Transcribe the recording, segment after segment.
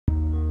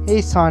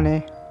Hey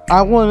Sonic,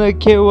 I wanna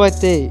care what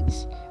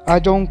this. I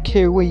don't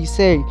care what you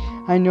say.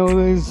 I know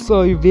I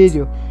saw your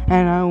video,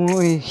 and I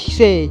wanna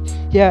say,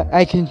 yeah,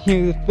 I can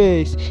hear the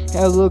face.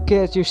 I look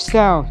at your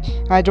sound.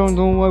 I don't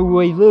know what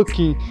way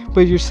looking,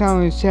 but your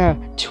sound is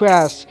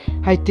trash.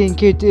 I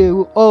think you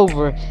do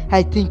over.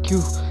 I think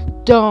you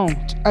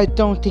don't. I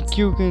don't think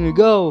you're gonna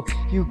go.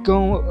 You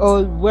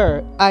go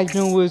where? I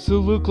know what it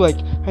look like.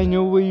 I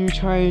know what you're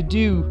trying to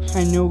do.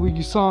 I know what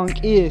your song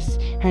is.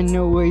 I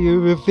know what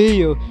your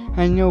video.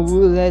 I know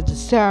what that's the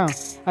sound.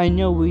 I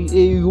know who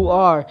you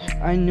are.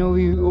 I know who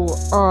you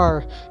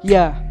are.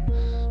 Yeah.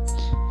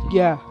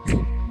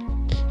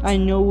 I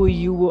know who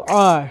you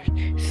are.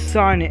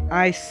 Sonic,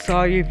 I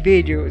saw your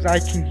videos. I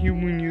can hear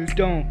when you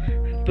don't.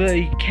 But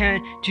you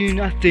can't do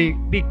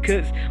nothing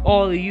because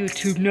all of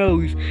YouTube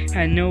knows.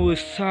 I know a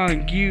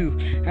song you.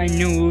 I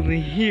know over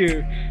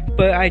here.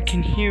 But I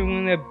can hear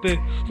when I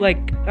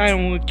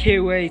don't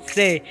care what I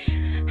say.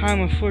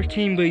 I'm a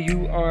 14, but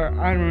you are,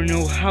 I don't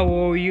know how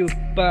old are you,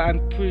 but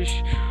I'm pretty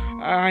sure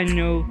I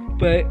know,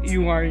 but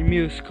you are a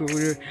middle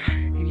schooler,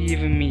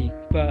 even me.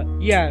 But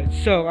yeah,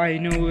 so I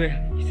know what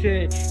you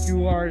said.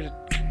 You are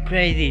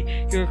crazy.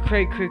 You're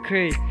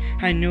crazy.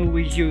 I know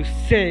what you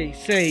say.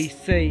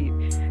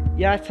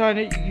 Yeah,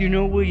 Sonic, you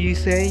know what you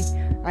say?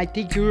 I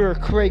think you're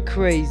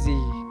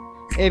crazy.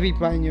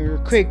 Everybody, you're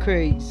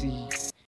crazy.